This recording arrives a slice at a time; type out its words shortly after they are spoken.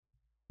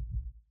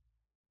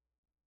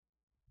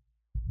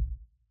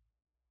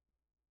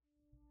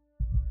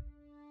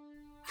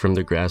From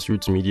the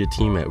grassroots media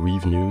team at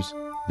Weave News,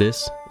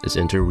 this is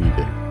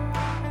Interweaving.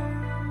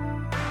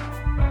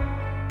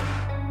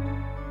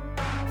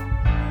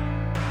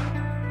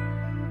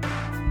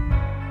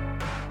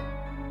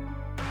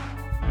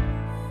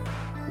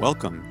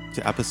 Welcome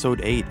to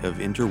episode 8 of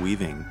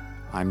Interweaving.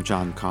 I'm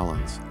John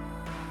Collins.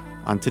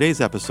 On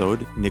today's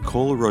episode,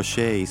 Nicole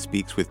Roche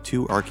speaks with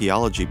two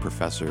archaeology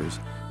professors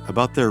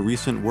about their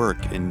recent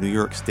work in New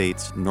York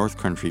State's North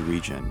Country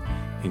region,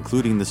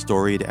 including the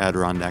storied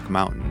Adirondack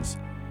Mountains,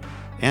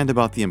 and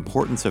about the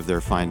importance of their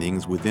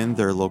findings within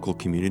their local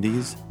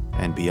communities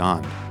and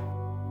beyond.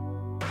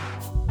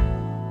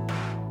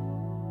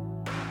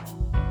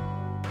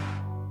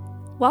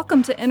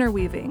 Welcome to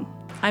Interweaving.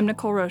 I'm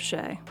Nicole Roche.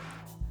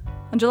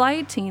 On July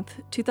 18,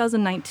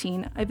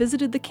 2019, I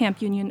visited the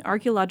Camp Union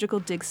Archaeological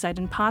Dig Site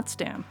in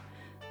Potsdam.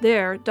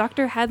 There,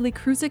 Dr. Hadley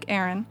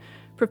Kruzik-Aaron,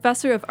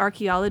 professor of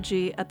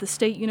archaeology at the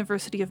State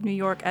University of New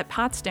York at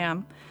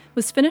Potsdam,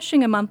 was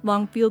finishing a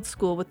month-long field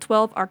school with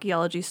 12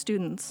 archaeology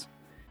students.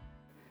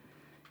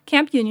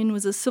 Camp Union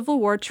was a Civil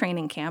War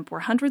training camp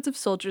where hundreds of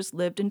soldiers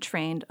lived and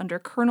trained under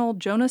Colonel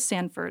Jonah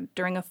Sanford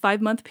during a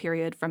 5-month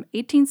period from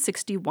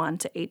 1861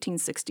 to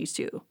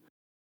 1862.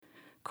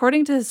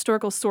 According to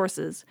historical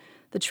sources,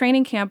 the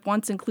training camp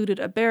once included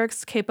a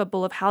barracks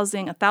capable of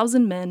housing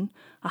 1,000 men,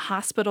 a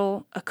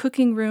hospital, a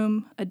cooking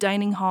room, a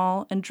dining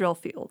hall, and drill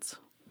fields.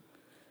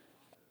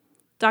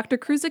 Dr.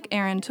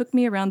 Kruzik-Aaron took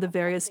me around the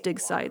various dig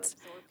sites,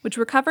 which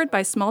were covered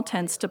by small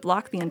tents to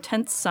block the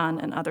intense sun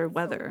and other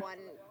weather.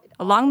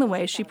 Along the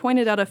way, she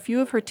pointed out a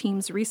few of her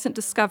team's recent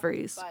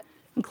discoveries,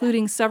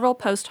 including several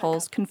post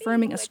holes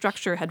confirming a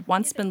structure had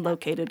once been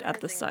located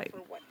at the site.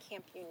 What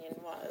Camp Union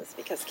was,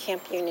 because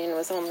Camp Union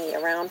was only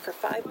around for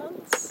 5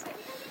 months,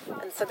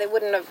 and so they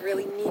wouldn't have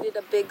really needed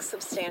a big,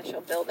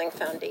 substantial building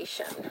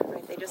foundation,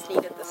 right? They just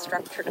needed the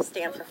structure to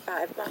stand for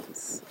 5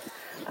 months.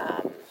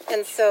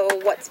 And so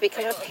what's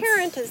become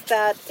apparent is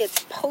that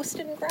it's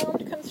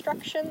post-in-ground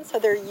construction, so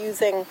they're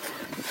using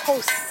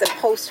posts and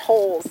post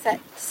holes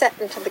set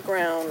into the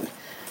ground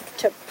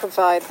to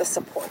provide the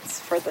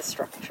supports for the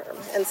structure.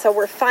 And so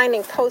we're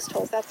finding post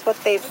holes. That's what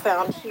they've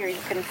found here.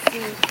 You can see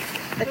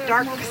the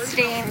dark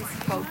stains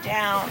go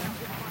down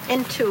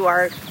into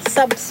our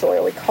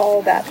subsoil. We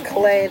call that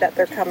clay that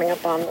they're coming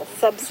up on the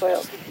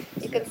subsoil.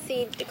 You can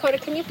see, Dakota,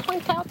 can you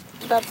point out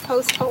the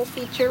post hole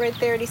feature right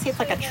there? Do you see it's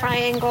like a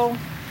triangle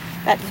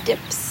that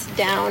dips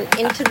down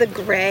into the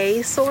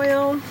gray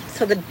soil?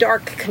 So the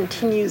dark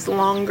continues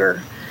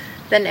longer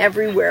than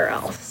everywhere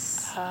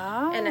else.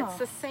 Oh. And it's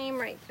the same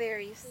right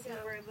there. You see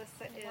where this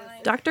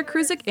is. Dr.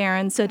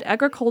 Kruzik-Aaron said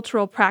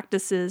agricultural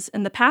practices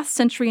in the past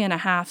century and a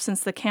half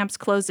since the camp's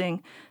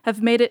closing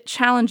have made it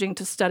challenging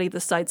to study the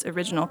site's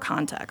original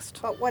context.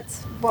 But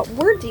what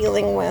we're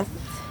dealing with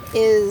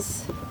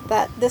is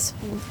that this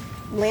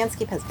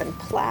landscape has been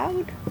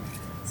plowed,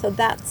 so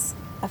that's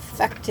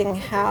affecting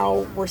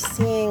how we're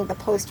seeing the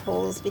post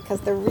holes because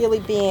they're really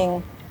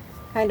being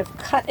kind of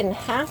cut in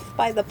half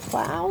by the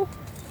plow.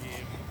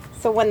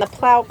 So when the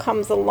plow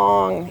comes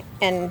along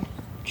and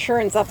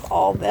churns up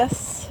all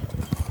this,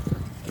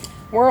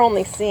 we're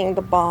only seeing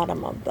the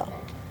bottom of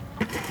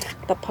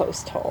the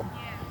post hole,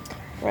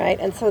 right?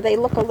 And so they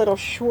look a little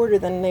shorter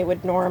than they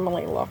would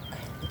normally look.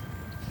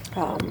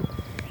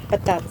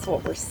 But that's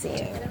what we're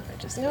seeing.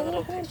 Just a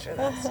little picture of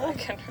that so I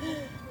can...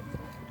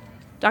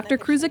 Dr.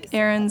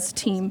 Kruzik-Aaron's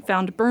team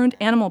found burned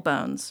animal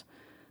bones,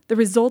 the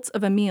results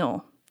of a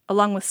meal,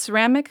 along with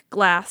ceramic,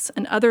 glass,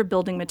 and other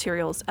building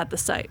materials at the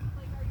site.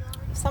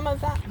 Some of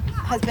that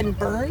has been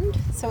burned,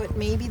 so it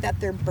may be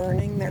that they're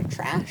burning their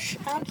trash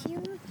out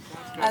here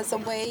as a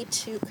way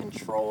to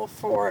control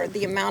for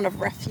the amount of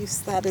refuse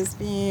that is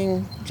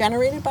being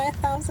generated by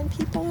 1,000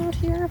 people out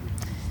here.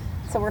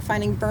 So we're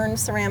finding burned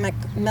ceramic,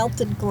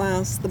 melted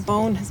glass, the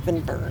bone has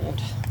been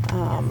burned.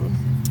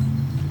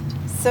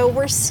 So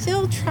we're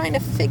still trying to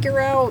figure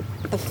out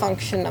the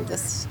function of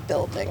this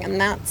building,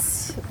 and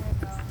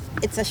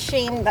it's a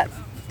shame that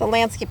the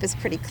landscape is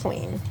pretty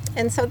clean.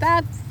 And so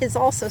that is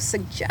also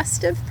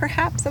suggestive,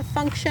 perhaps, of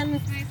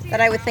function,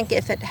 that I would think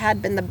if it had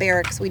been the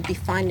barracks, we'd be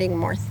finding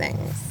more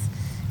things.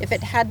 If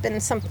it had been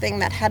something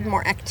that had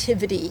more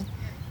activity,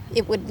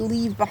 it would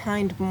leave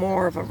behind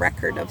more of a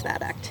record of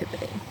that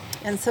activity.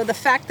 And so the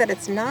fact that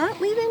it's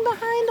not leaving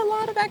behind a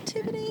lot of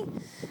activity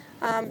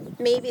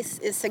maybe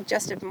is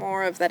suggestive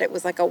more of that it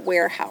was like a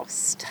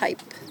warehouse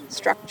type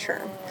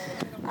structure.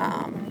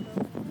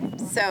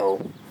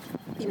 So,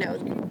 you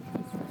know,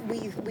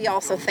 we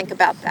also think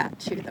about that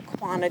too, the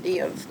quantity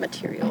of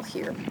material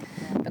here.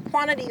 The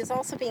quantity is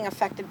also being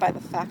affected by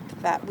the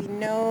fact that we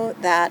know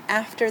that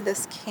after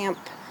this camp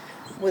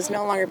was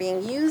no longer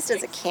being used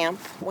as a camp,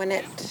 when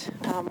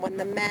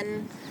the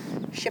men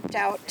shipped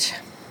out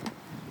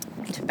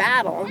to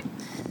battle,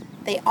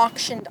 they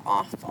auctioned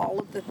off all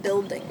of the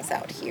buildings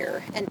out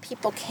here, and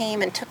people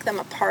came and took them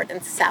apart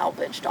and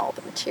salvaged all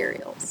the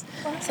materials.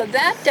 So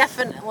that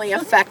definitely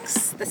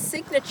affects the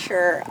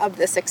signature of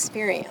this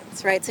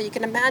experience, right? So you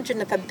can imagine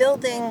if a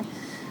building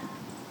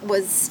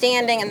was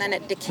standing, and then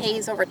it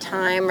decays over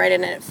time, right,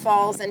 and it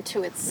falls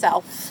into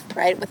itself,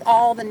 right, with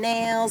all the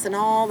nails and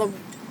all the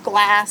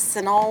glass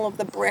and all of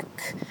the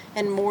brick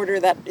and mortar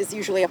that is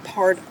usually a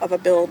part of a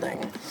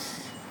building.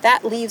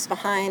 That leaves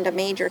behind a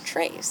major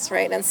trace,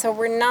 right? And so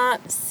we're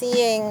not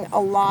seeing a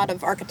lot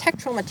of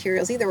architectural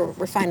materials either.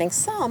 We're finding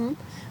some,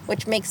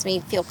 which makes me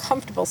feel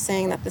comfortable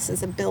saying that this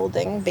is a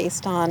building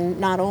based on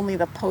not only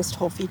the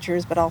post-hole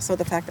features, but also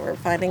the fact that we're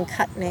finding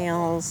cut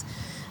nails,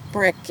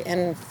 brick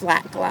and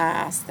flat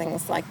glass,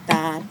 things like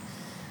that.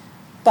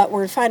 But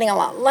we're finding a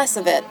lot less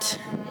of it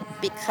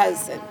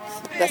because of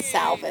the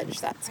salvage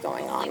that's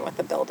going on with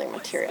the building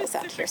materials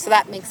out here. So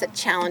that makes it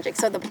challenging.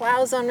 So the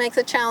plow zone makes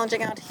it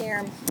challenging out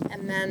here,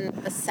 and then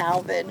the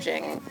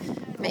salvaging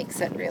makes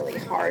it really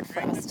hard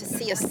for us to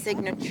see a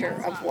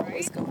signature of what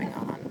was going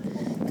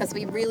on, because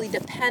we really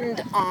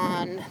depend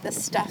on the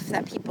stuff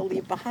that people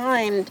leave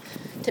behind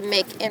to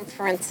make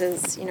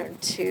inferences,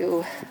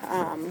 to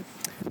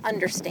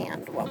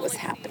understand what was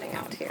happening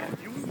out here.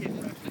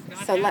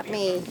 So let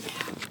me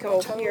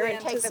go here and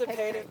take the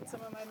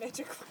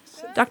picture.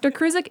 Dr.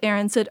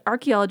 Kruzik-Aaron said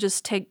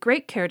archaeologists take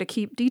great care to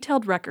keep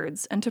detailed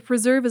records and to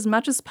preserve as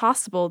much as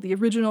possible the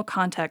original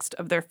context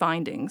of their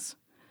findings.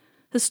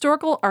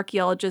 Historical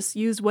archaeologists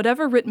use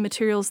whatever written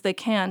materials they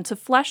can to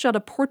flesh out a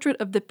portrait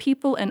of the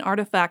people and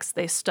artifacts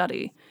they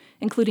study,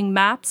 including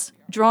maps,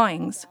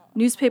 drawings,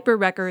 newspaper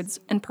records,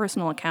 and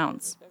personal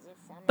accounts.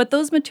 But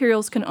those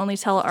materials can only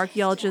tell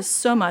archaeologists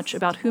so much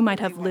about who might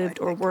have lived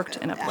or worked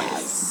in a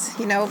place.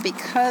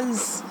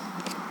 Because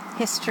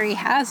history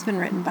has been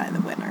written by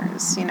the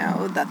winners,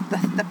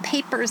 the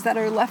papers that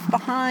are left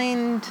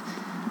behind,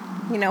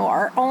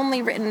 are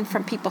only written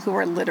from people who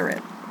are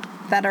literate.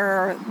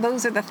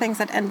 Those are the things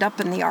that end up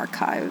in the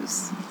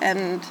archives.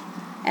 And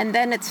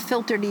then it's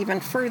filtered even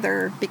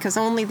further because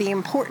only the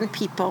important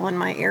people, in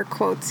my air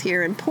quotes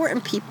here,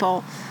 important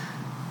people,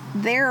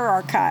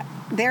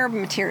 their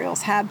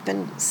materials have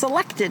been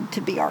selected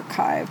to be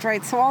archived,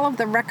 right? So all of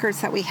the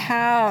records that we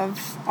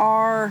have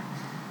are,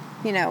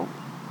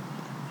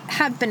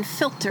 have been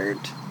filtered,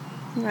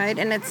 right?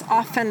 And it's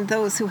often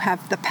those who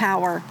have the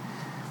power,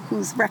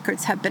 whose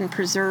records have been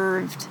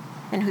preserved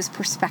and whose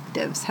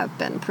perspectives have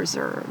been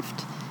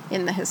preserved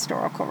in the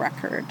historical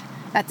record.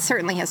 That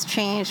certainly has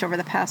changed over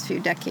the past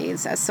few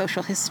decades as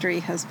social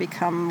history has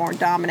become more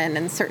dominant,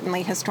 and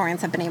certainly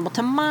historians have been able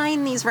to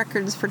mine these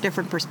records for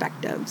different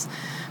perspectives.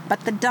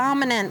 But the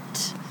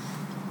dominant,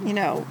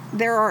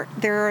 there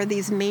are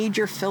these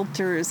major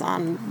filters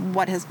on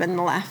what has been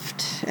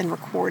left and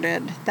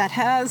recorded that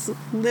has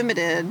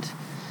limited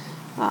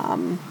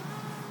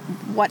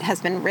what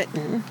has been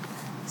written,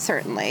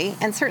 certainly.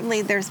 And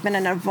certainly there's been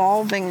an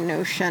evolving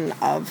notion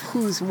of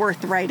who's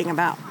worth writing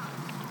about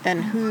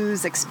and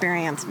whose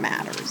experience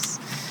matters.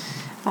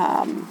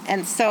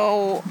 And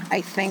so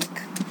I think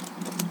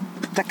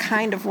the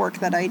kind of work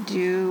that I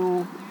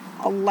do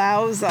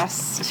allows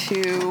us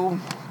to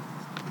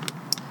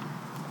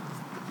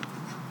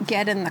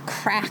get in the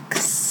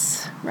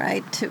cracks,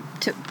 right?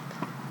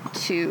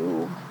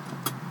 To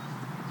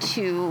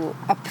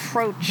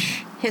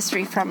approach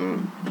history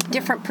from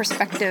different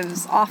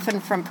perspectives, often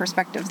from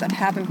perspectives that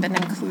haven't been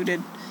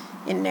included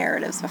in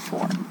narratives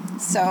before.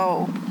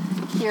 So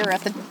here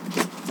at the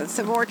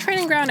Civil War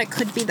Training Ground, it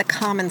could be the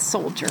common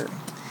soldier.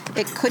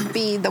 It could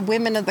be the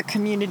women of the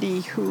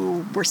community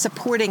who were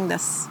supporting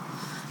this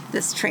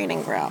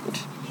training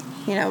ground,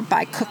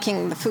 by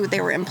cooking the food.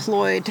 They were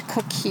employed to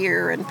cook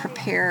here and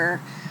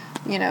prepare,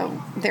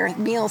 their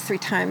meals 3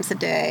 times a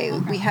day.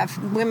 We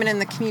have women in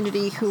the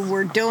community who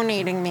were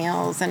donating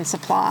meals and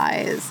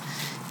supplies,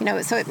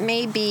 so it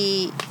may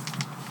be,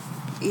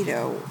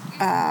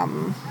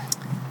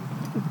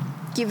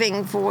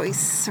 giving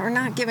voice or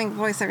not giving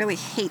voice. I really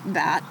hate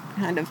that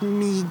kind of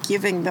me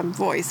giving them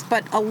voice,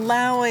 but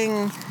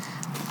allowing,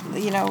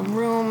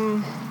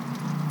 room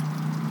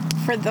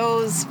for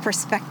those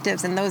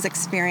perspectives and those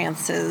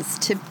experiences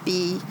to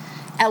be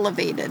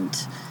elevated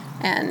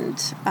and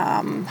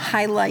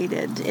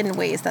highlighted in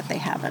ways that they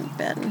haven't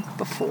been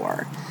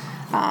before.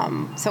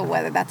 So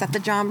whether that's at the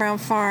John Brown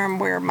Farm,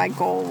 where my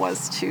goal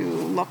was to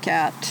look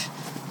at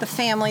the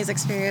family's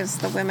experience,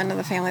 the women of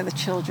the family, the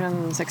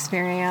children's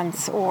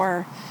experience,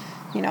 or,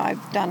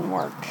 I've done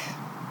work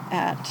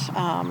at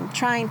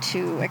trying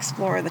to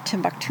explore the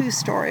Timbuktu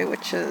story,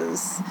 which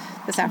is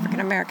this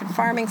African-American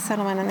farming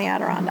settlement in the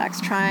Adirondacks,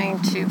 trying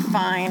to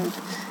find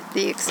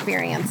the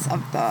experience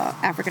of the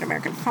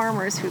African-American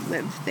farmers who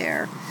lived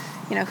there,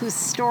 whose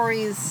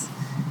stories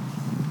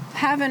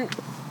haven't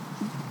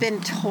been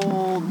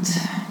told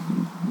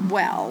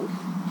well,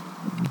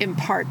 in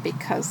part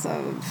because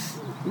of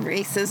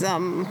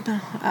racism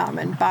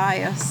and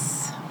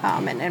bias,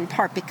 and in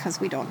part because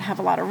we don't have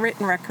a lot of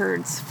written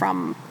records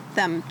from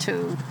them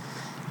to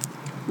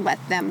let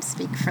them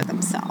speak for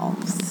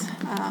themselves.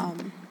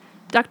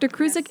 Dr.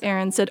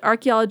 Kruzik-Aaron said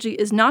archaeology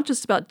is not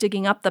just about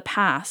digging up the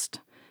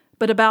past,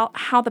 but about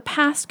how the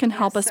past can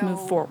help us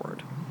move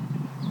forward.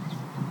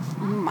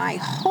 My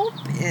hope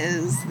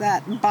is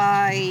that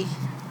by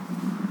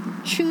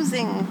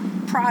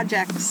choosing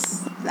projects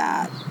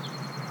that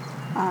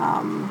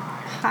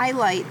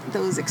highlight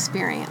those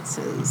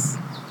experiences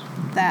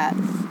that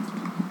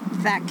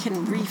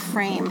can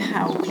reframe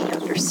how we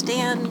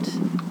understand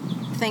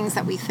things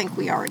that we think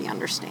we already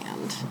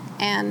understand,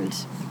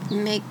 and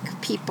make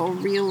people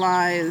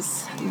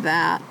realize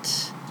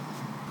that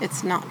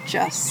it's not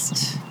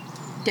just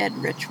dead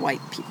rich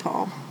white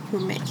people who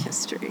make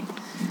history.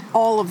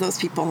 All of those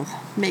people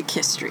make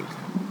history,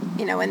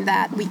 and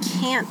that we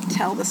can't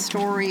tell the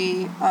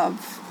story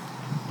of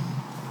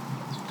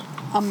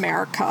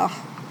America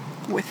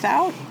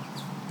without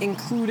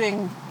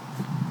including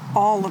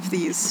all of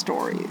these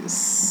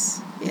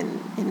stories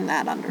in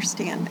that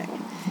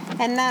understanding.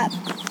 And that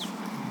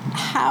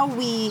how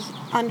we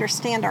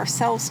understand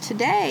ourselves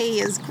today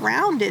is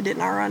grounded in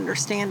our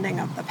understanding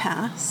of the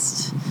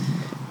past.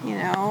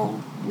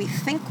 We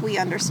think we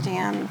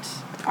understand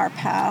our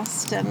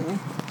past, and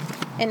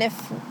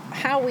if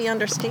how we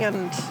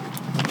understand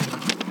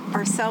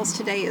ourselves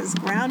today is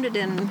grounded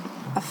in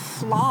a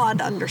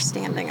flawed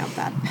understanding of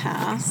that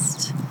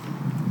past,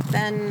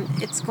 then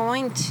it's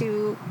going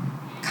to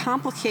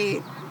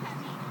complicate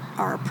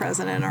our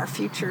present and our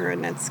future,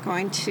 and it's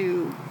going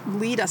to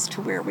lead us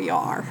to where we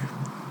are,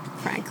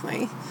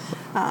 frankly,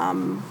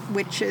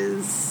 which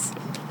is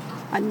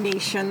a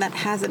nation that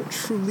hasn't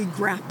truly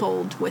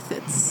grappled with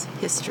its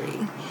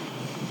history,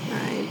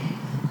 right?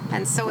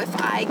 And so if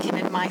I can,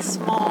 in my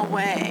small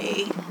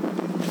way,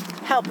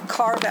 help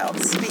carve out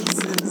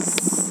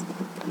spaces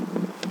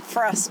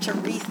for us to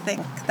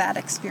rethink that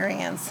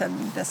experience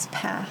and this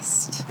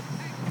past,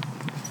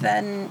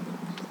 then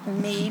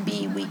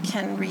maybe we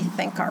can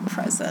rethink our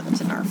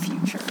present and our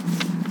future.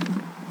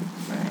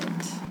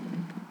 Right.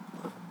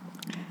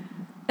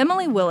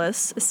 Emily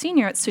Willis, a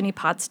senior at SUNY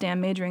Potsdam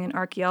majoring in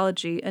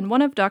archaeology and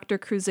one of Dr.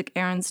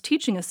 Kruzik-Aaron's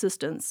teaching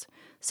assistants,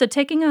 said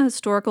taking a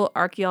historical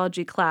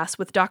archaeology class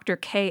with Dr.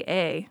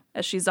 K.A.,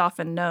 as she's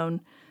often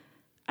known,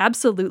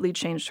 absolutely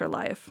changed her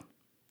life.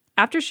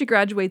 After she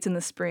graduates in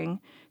the spring,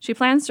 she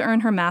plans to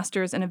earn her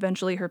master's and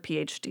eventually her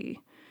PhD.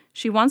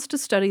 She wants to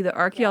study the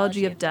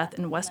archaeology of death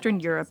in Western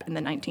Europe in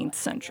the 19th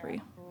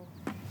century.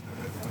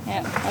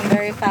 Yeah, I'm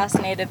very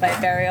fascinated by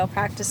burial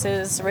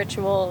practices,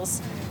 rituals,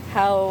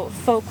 how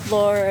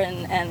folklore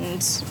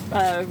and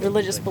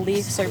religious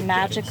beliefs or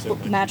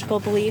magical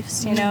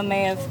beliefs,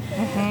 may have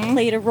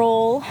played a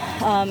role,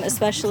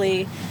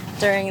 especially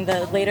during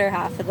the later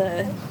half of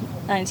the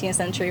 19th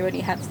century when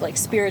you have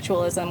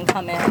spiritualism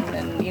come in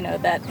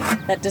and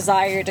that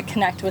desire to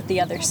connect with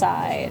the other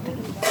side.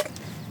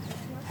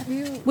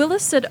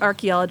 Willis said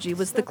archaeology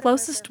was the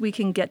closest we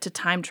can get to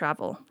time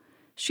travel.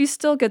 She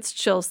still gets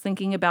chills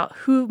thinking about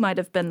who might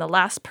have been the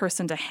last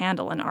person to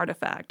handle an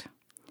artifact.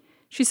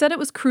 She said it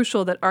was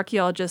crucial that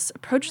archaeologists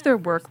approach their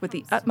work with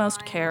the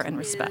utmost care and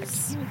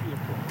respect.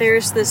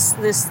 There's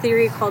this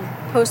theory called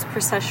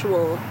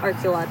post-processual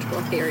archaeological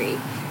theory,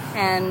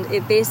 and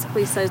it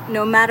basically says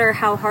no matter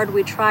how hard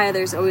we try,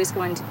 there's always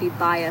going to be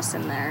bias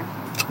in there,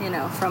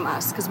 from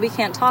us, because we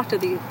can't talk to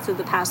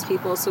the past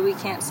people, so we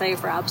can't say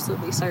for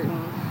absolutely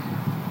certain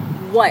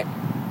what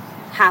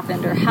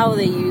happened or how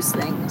they use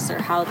things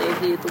or how they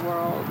viewed the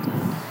world.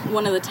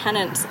 One of the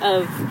tenets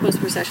of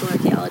post-processual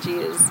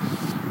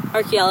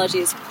archaeology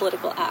is a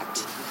political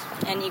act,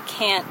 and you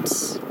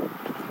can't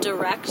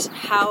direct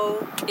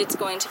how it's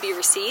going to be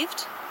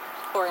received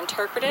or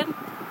interpreted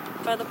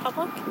by the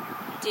public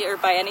or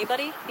by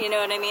anybody, you know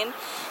what I mean?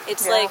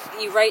 It's like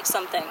you write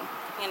something,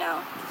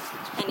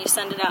 and you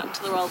send it out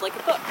into the world like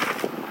a book,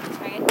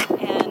 right?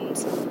 And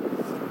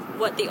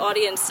what the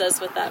audience does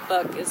with that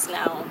book is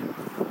now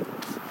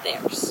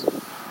theirs.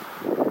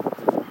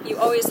 You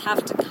always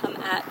have to come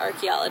at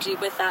archaeology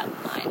with that in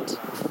mind.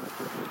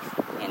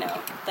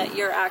 That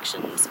your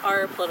actions are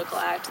a political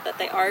act, that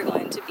they are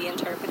going to be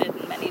interpreted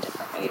in many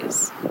different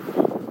ways.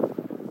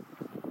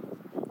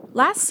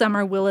 Last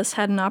summer, Willis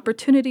had an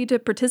opportunity to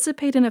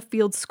participate in a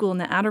field school in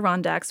the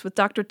Adirondacks with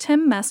Dr.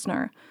 Tim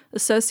Messner,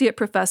 Associate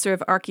Professor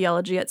of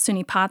Archaeology at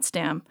SUNY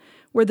Potsdam,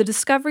 where the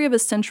discovery of a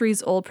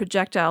centuries-old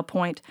projectile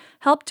point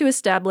helped to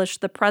establish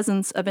the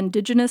presence of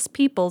indigenous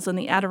peoples in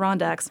the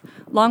Adirondacks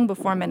long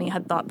before many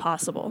had thought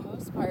possible.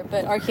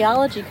 But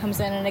archaeology comes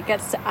in and it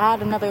gets to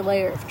add another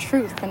layer of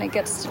truth, and it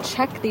gets to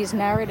check these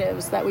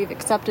narratives that we've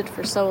accepted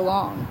for so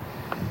long,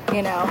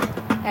 and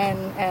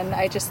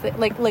I just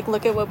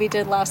look at what we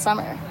did last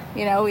summer.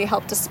 We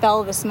helped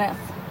dispel this myth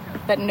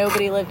that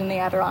nobody lived in the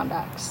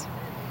Adirondacks.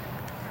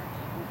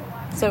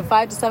 So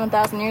 5,000 to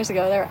 7,000 years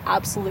ago, there were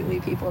absolutely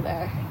people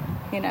there.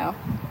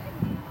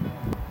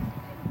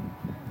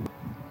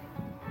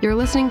 You're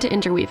listening to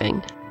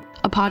Interweaving,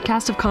 a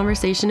podcast of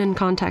conversation and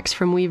context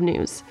from Weave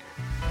News.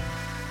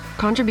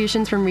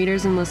 Contributions from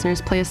readers and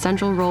listeners play a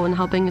central role in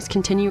helping us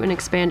continue and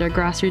expand our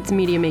grassroots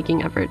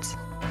media-making efforts.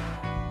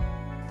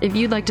 If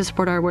you'd like to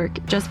support our work,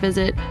 just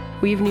visit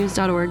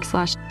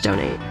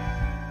weavenews.org/donate.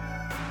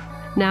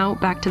 Now,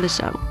 back to the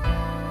show.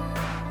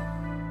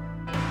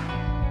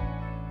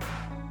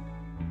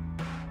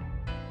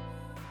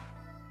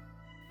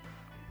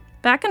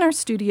 Back in our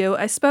studio,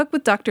 I spoke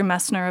with Dr.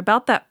 Messner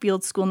about that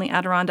field school in the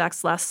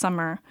Adirondacks last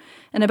summer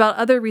and about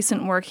other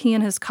recent work he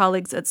and his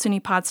colleagues at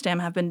SUNY Potsdam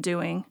have been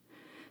doing.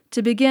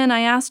 To begin, I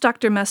asked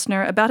Dr.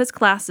 Messner about his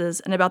classes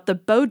and about the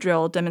bow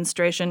drill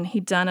demonstration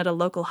he'd done at a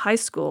local high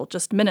school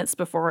just minutes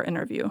before our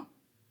interview.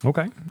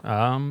 Okay.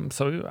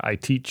 So I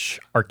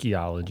teach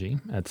archaeology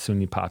at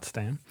SUNY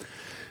Potsdam,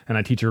 and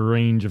I teach a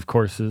range of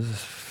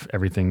courses,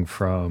 everything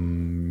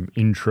from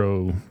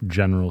intro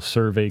general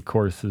survey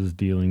courses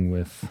dealing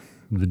with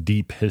the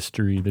deep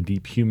history, the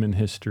deep human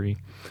history,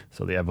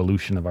 so the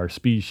evolution of our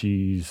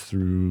species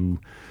through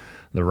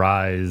the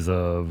rise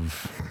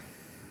of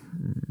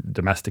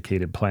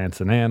domesticated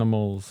plants and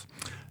animals,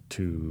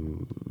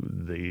 to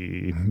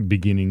the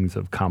beginnings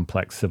of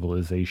complex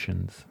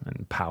civilizations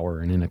and power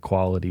and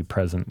inequality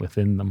present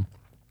within them,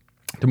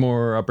 to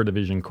more upper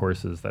division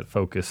courses that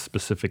focus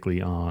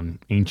specifically on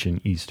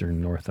ancient Eastern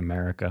North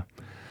America.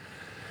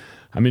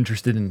 I'm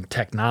interested in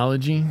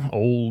technology,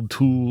 old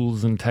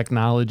tools and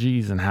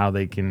technologies, and how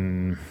they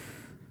can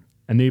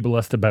enable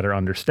us to better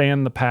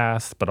understand the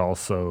past, but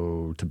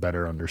also to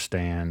better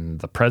understand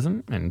the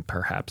present and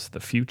perhaps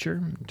the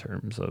future in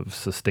terms of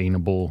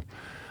sustainable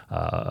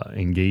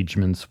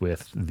engagements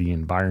with the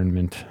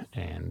environment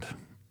and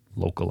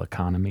local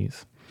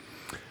economies.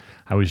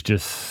 I was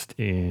just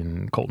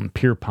in Colton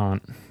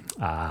Pierpont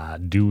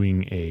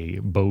doing a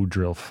bow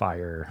drill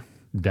fire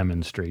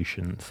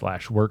demonstration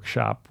 /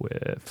 workshop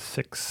with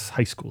 6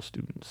 high school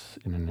students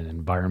in an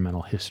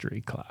environmental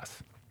history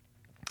class.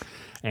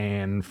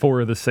 And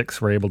 4 of the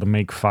 6 were able to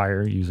make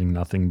fire using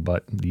nothing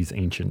but these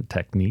ancient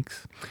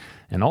techniques.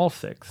 And all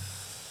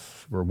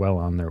 6 were well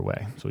on their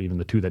way. So even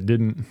the 2 that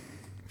didn't,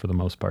 for the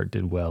most part,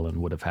 did well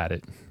and would have had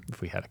it if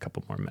we had a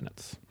couple more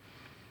minutes.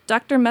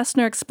 Dr.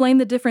 Messner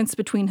explained the difference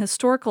between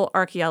historical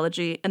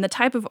archaeology and the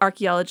type of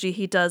archaeology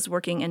he does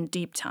working in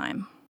deep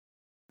time.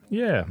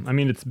 Yeah, I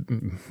mean, it's,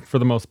 for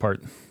the most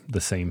part, the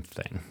same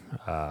thing.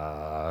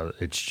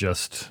 It's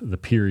just the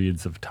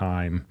periods of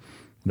time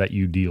that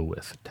you deal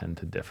with tend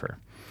to differ.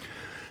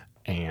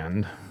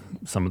 And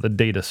some of the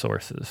data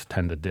sources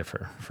tend to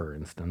differ. For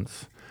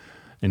instance,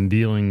 in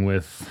dealing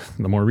with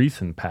the more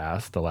recent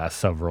past, the last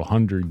several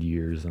hundred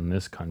years in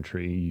this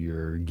country,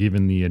 you're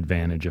given the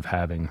advantage of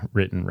having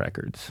written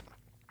records,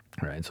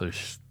 right? So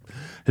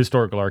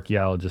historical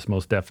archaeologists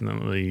most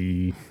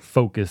definitely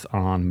focus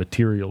on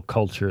material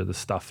culture, the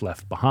stuff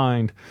left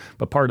behind,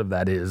 but part of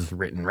that is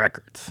written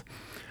records.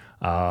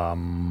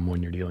 When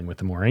you're dealing with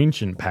the more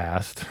ancient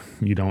past,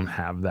 you don't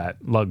have that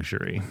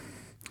luxury.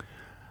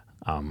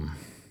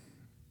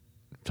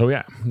 So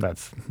yeah,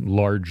 that's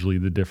largely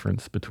the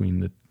difference between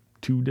the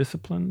 2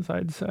 disciplines,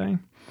 I'd say.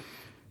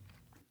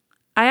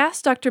 I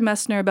asked Dr.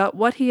 Messner about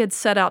what he had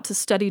set out to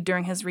study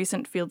during his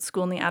recent field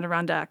school in the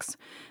Adirondacks,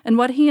 and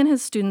what he and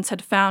his students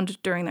had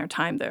found during their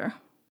time there.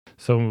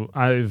 So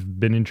I've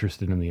been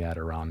interested in the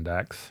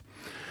Adirondacks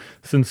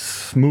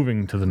since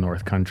moving to the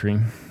North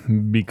Country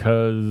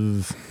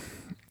because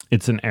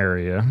it's an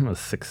area, a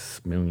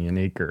 6 million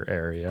acre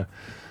area,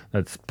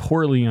 that's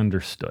poorly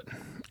understood.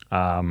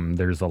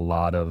 There's a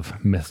lot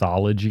of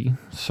mythology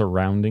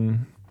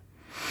surrounding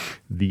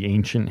the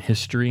ancient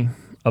history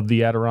of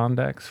the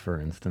Adirondacks. For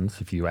instance,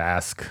 if you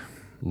ask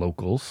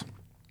locals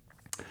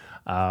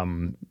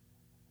of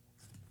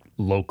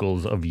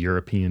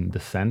European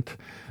descent,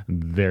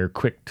 they're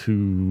quick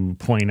to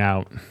point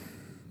out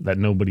that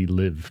nobody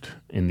lived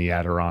in the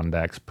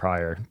Adirondacks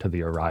prior to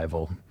the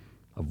arrival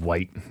of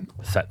white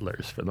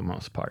settlers for the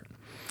most part.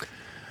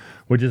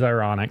 Which is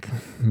ironic,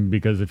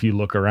 because if you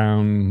look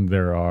around,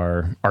 there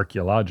are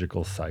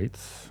archaeological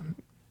sites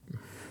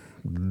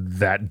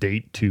that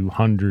date to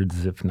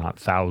hundreds, if not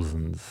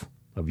thousands,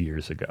 of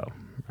years ago,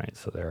 right?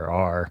 So there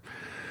are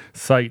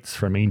sites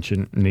from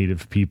ancient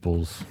native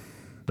peoples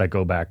that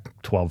go back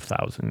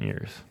 12,000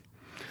 years.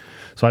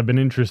 So I've been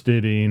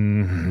interested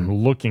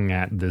in looking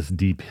at this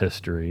deep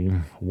history,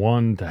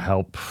 one, to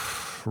help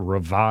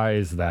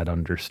revise that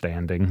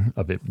understanding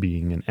of it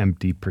being an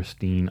empty,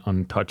 pristine,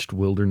 untouched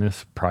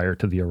wilderness prior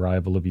to the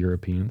arrival of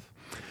Europeans,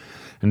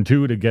 and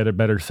 2, to get a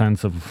better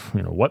sense of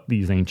what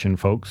these ancient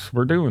folks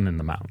were doing in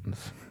the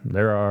mountains.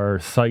 There are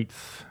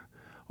sites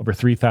over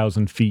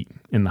 3,000 feet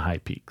in the high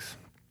peaks.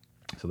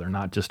 So they're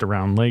not just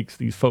around lakes.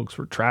 These folks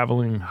were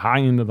traveling high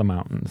into the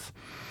mountains.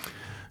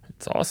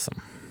 It's awesome.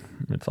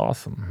 It's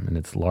awesome. And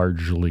it's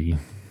largely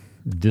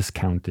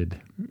discounted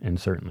and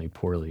certainly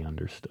poorly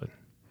understood.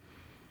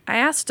 I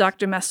asked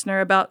Dr. Messner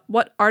about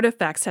what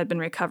artifacts had been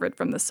recovered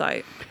from the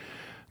site.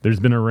 There's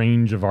been a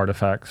range of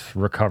artifacts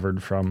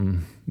recovered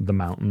from the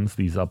mountains,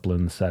 these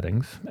upland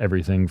settings,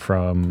 everything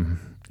from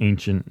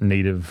ancient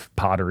native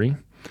pottery.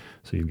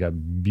 So you've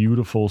got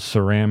beautiful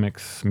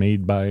ceramics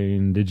made by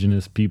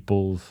indigenous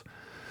peoples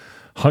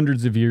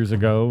hundreds of years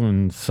ago,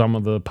 and some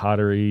of the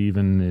pottery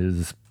even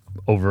is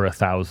over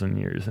 1,000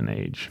 years in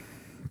age.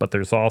 But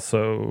there's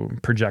also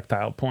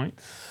projectile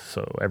points,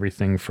 so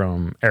everything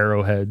from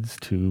arrowheads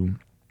to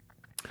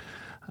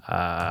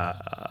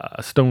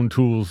stone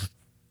tools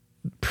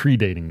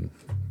predating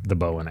the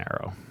bow and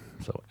arrow.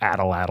 So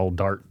atlatl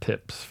dart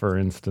tips, for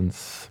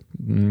instance,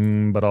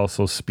 but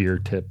also spear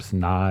tips,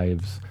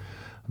 knives,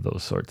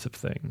 those sorts of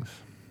things.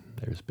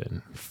 There's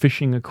been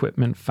fishing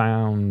equipment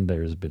found.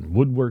 There's been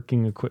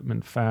woodworking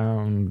equipment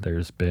found.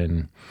 There's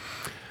been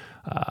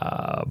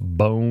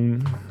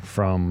bone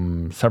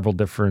from several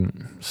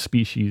different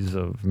species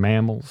of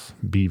mammals,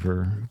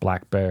 beaver,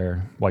 black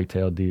bear,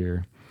 white-tailed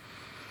deer.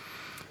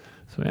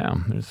 So yeah,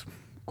 there's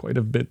quite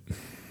a bit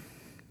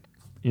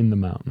in the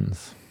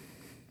mountains.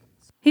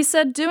 He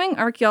said doing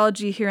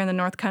archaeology here in the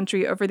North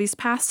Country over these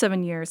past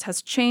 7 years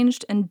has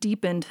changed and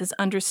deepened his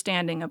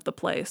understanding of the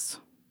place.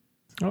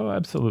 Oh,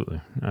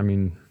 absolutely. I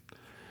mean,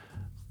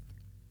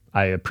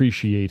 I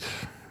appreciate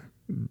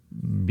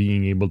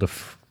being able to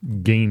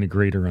gain a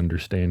greater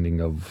understanding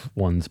of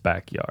one's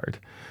backyard,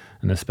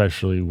 and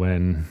especially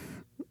when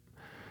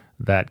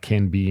that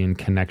can be in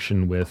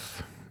connection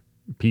with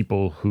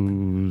people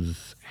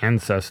whose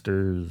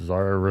ancestors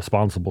are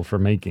responsible for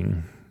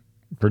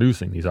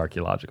producing these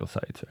archaeological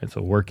sites, right?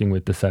 So working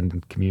with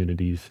descendant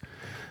communities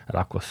at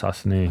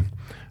Akwesasne,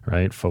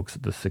 right? Folks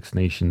at the Six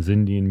Nations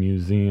Indian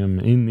Museum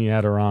in the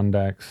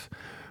Adirondacks,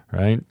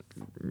 right?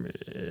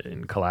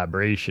 In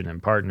collaboration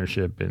and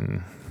partnership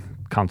and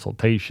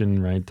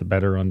consultation, right? To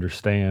better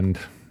understand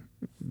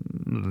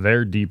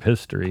their deep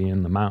history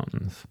in the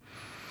mountains,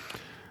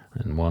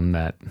 and one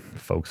that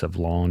folks have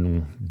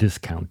long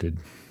discounted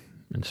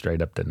and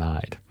straight up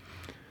denied.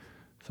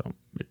 So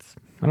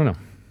I don't know.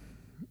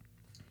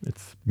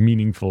 It's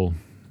meaningful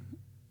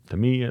to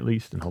me, at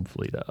least, and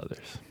hopefully to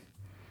others.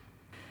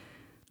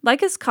 Like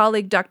his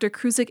colleague, Dr.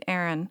 Kruzik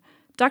Aaron,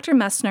 Dr.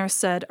 Messner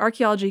said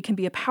archaeology can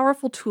be a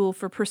powerful tool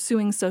for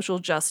pursuing social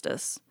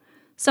justice,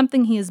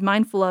 something he is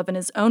mindful of in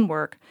his own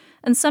work,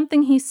 and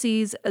something he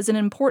sees as an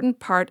important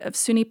part of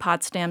SUNY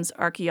Potsdam's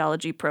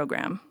archaeology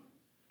program.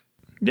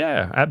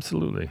 Yeah,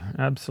 absolutely.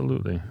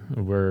 Absolutely.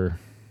 We're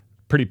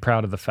pretty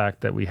proud of the fact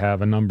that we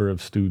have a number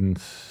of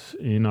students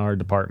in our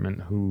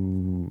department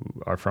who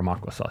are from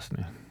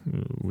Akwesasne.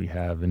 We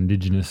have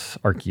indigenous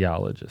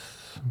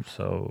archaeologists.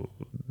 So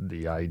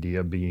the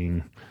idea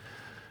being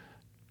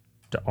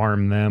to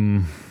arm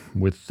them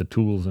with the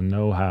tools and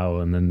know-how,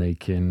 and then they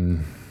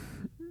can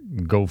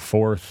go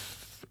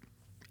forth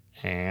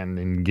and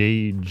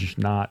engage,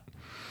 not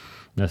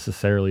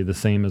necessarily the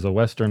same as a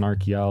Western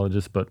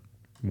archaeologist, but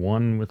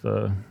one with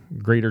a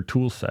greater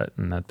tool set,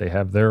 and that they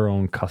have their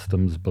own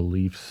customs,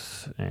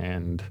 beliefs,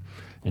 and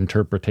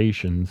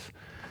interpretations.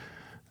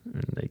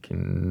 And they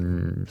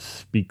can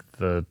speak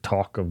the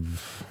talk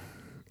of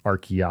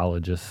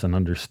archaeologists and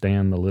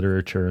understand the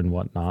literature and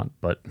whatnot,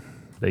 but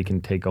they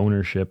can take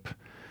ownership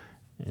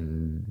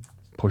and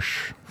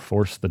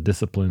force the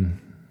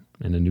discipline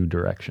in a new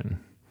direction.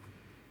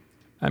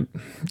 I'm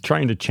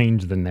trying to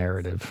change the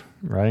narrative,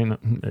 right?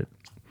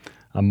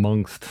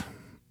 Amongst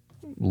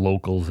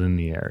locals in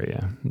the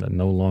area, that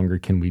no longer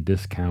can we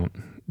discount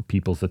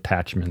people's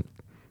attachment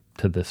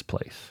to this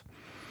place.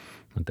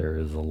 That there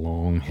is a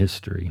long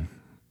history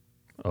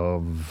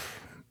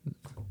of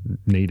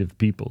native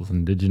peoples,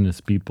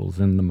 indigenous peoples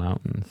in the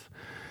mountains,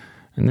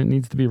 and it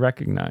needs to be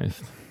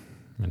recognized.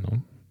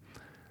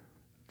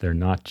 They're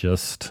not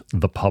just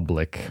the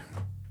public.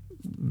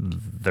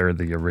 They're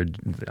the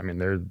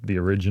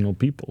original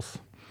peoples.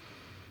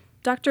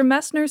 Dr.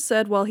 Messner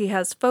said while he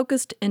has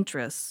focused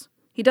interests,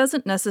 he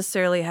doesn't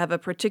necessarily have a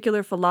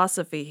particular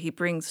philosophy he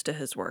brings to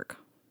his work.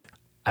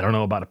 I don't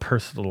know about a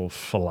personal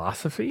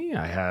philosophy.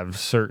 I have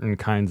certain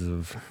kinds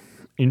of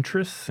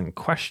interests and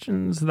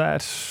questions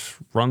that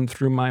run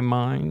through my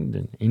mind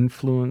and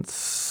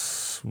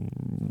influence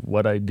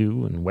what I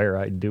do and where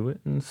I do it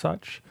and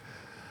such.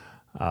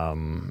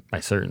 I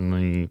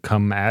certainly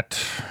come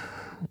at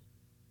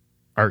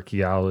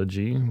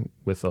archaeology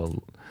with a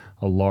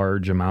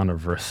large amount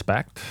of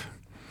respect.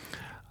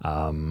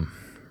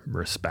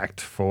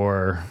 Respect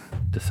for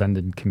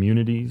descendant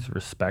communities,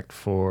 respect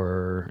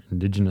for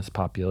indigenous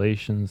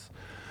populations.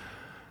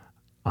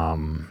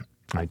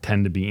 I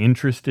tend to be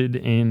interested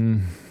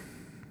in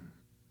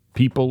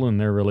people and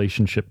their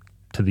relationship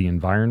to the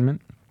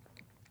environment,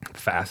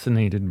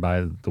 fascinated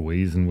by the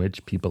ways in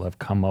which people have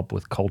come up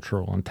with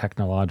cultural and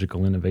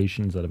technological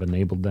innovations that have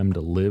enabled them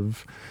to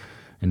live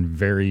in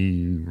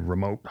very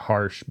remote,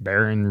 harsh,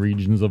 barren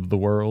regions of the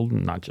world,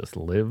 and not just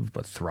live,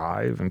 but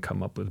thrive and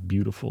come up with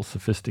beautiful,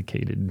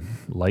 sophisticated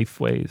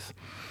lifeways.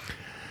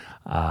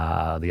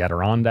 The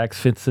Adirondacks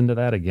fits into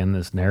that. Again,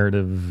 this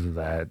narrative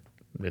that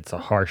it's a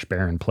harsh,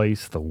 barren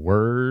place. The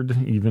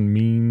word even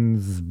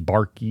means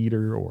bark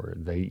eater, or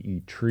they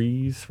eat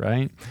trees,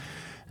 right?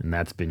 And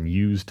that's been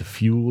used to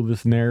fuel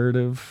this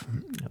narrative,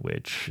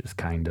 which is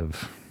kind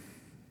of,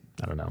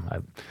 I don't know,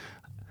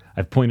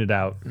 I've pointed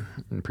out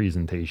in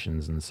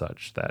presentations and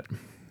such that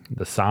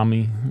the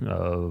Sami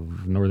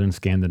of northern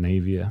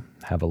Scandinavia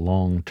have a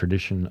long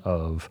tradition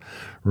of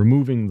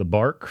removing the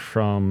bark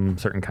from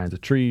certain kinds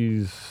of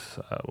trees,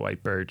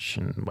 white birch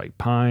and white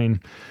pine,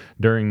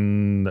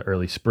 during the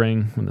early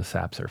spring when the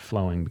saps are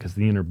flowing, because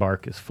the inner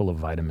bark is full of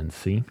vitamin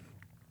C.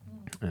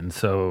 And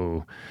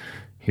so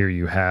here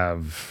you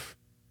have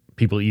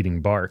people eating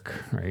bark,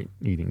 right?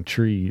 Eating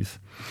trees.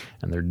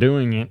 And they're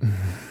doing it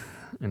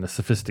in a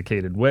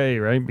sophisticated way,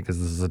 right? Because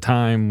this is a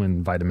time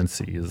when vitamin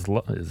C is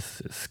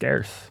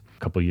scarce. A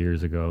couple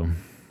years ago,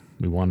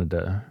 we wanted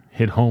to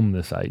hit home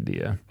this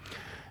idea.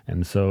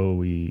 And so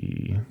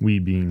we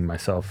being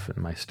myself and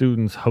my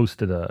students,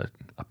 hosted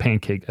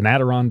an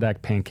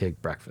Adirondack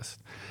pancake breakfast.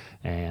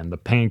 And the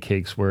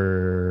pancakes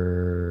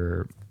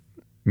were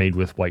made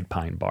with white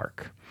pine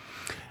bark.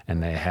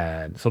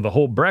 And so the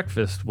whole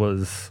breakfast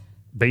was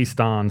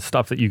based on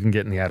stuff that you can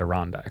get in the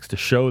Adirondacks to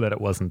show that it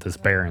wasn't this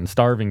barren,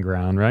 starving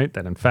ground, right?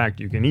 That in fact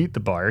you can eat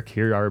the bark.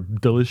 Here are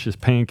delicious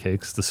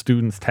pancakes. The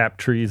students tapped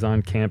trees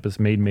on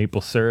campus, made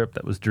maple syrup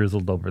that was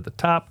drizzled over the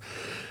top.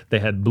 They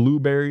had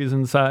blueberries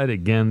inside.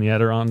 Again, the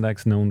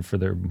Adirondacks known for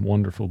their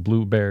wonderful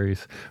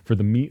blueberries. For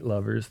the meat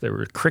lovers, there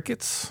were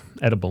crickets,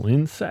 edible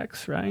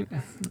insects, right?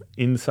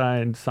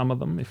 Inside some of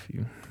them, if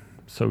you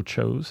so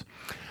chose,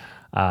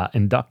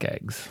 and duck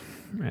eggs.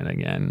 And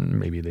again,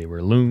 maybe they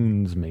were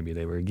loons, maybe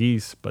they were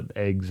geese, but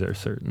eggs are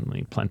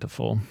certainly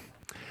plentiful.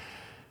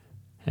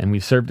 And we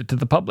served it to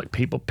the public.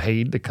 People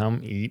paid to come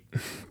eat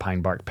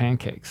pine bark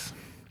pancakes.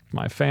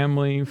 My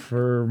family,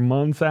 for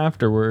months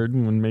afterward,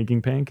 when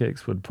making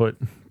pancakes, would put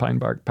pine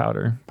bark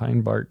powder,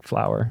 pine bark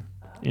flour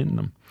in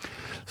them.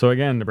 So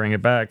again, to bring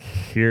it back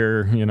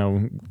here,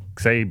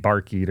 say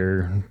bark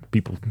eater,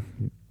 people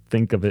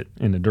think of it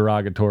in a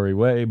derogatory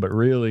way, but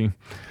really,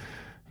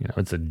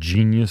 it's a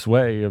genius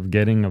way of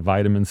getting a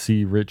vitamin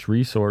C rich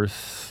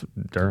resource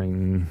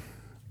during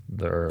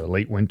the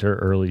late winter,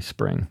 early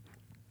spring.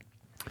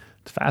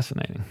 It's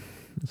fascinating.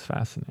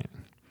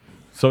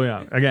 So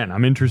yeah, again,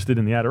 I'm interested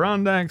in the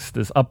Adirondacks,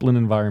 this upland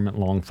environment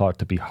long thought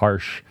to be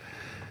harsh.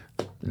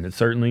 And it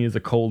certainly is a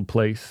cold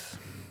place,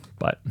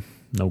 but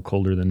no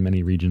colder than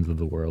many regions of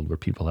the world where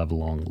people have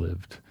long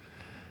lived.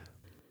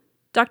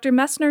 Dr.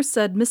 Messner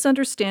said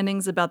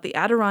misunderstandings about the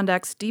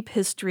Adirondacks' deep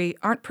history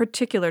aren't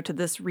particular to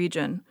this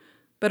region,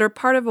 but are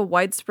part of a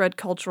widespread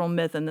cultural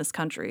myth in this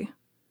country.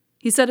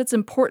 He said it's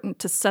important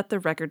to set the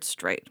record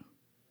straight.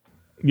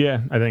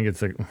 Yeah, I think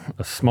it's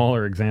a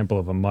smaller example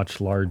of a much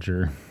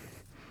larger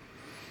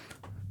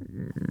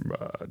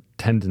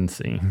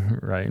tendency,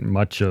 right?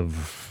 Much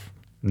of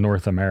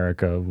North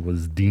America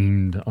was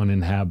deemed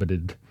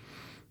uninhabited,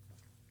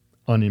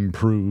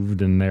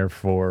 unimproved, and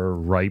therefore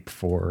ripe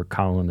for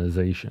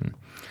colonization.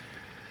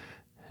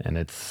 And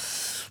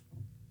it's,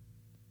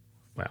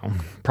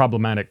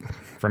 problematic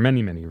for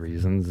many, many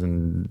reasons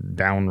and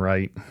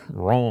downright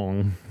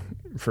wrong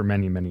for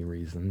many, many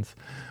reasons.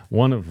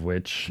 One of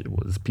which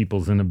was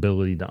people's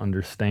inability to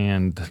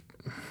understand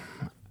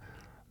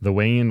the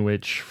way in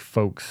which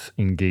folks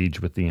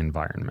engage with the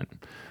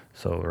environment.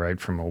 So,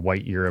 right, from a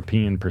white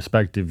European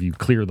perspective, you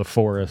clear the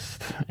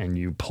forest and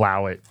you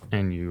plow it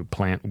and you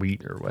plant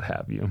wheat or what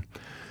have you.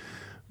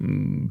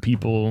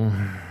 People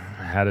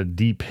had a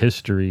deep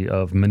history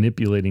of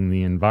manipulating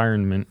the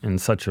environment in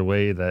such a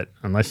way that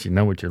unless you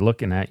know what you're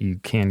looking at, you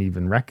can't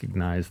even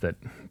recognize that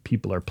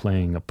people are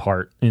playing a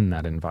part in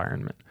that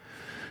environment.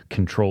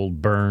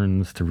 Controlled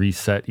burns to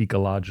reset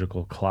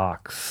ecological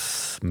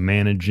clocks,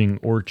 managing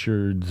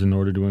orchards in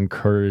order to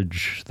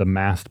encourage the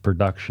massed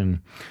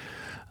production.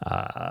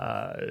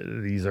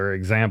 These are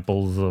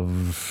examples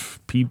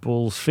of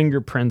people's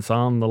fingerprints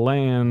on the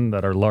land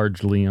that are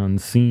largely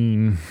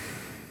unseen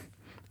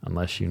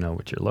unless you know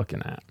what you're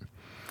looking at.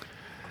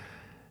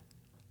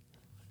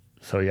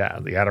 So yeah,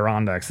 the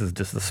Adirondacks is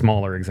just a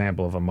smaller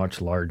example of a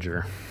much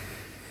larger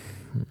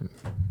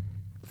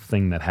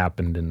thing that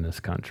happened in this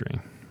country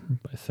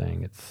by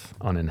saying it's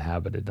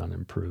uninhabited,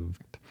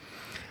 unimproved.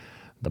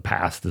 The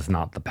past is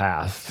not the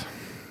past.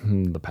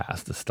 The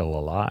past is still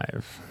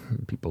alive.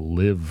 People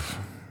live,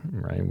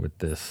 right, with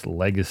this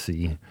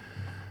legacy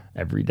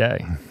every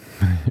day.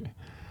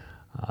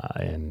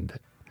 And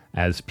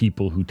as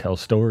people who tell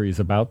stories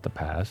about the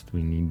past,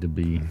 we need to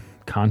be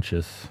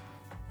conscious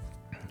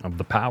of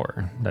the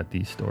power that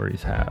these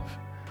stories have.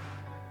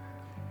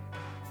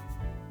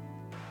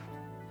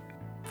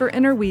 For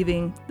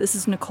Interweaving, this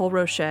is Nicole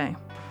Roche.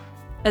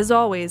 As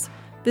always,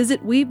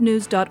 visit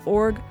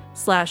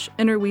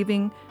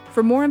weavenews.org/interweaving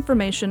for more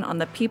information on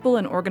the people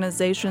and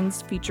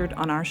organizations featured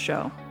on our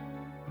show.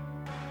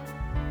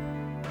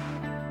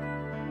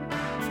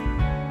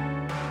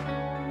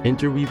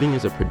 Interweaving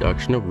is a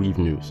production of Weave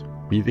News,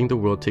 weaving the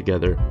world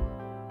together,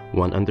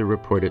 one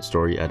underreported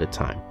story at a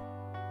time.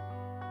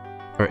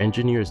 Our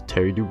engineer is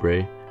Terry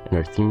Dubray, and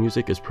our theme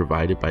music is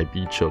provided by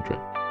Be Children.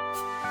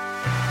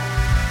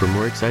 For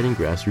more exciting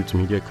grassroots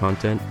media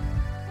content,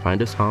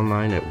 find us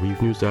online at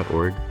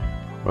weavenews.org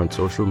or on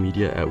social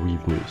media at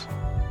Weave News.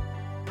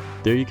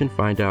 There you can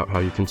find out how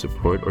you can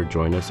support or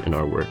join us in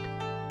our work.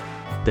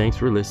 Thanks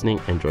for listening,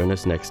 and join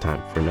us next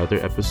time for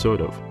another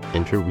episode of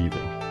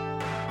Interweaving.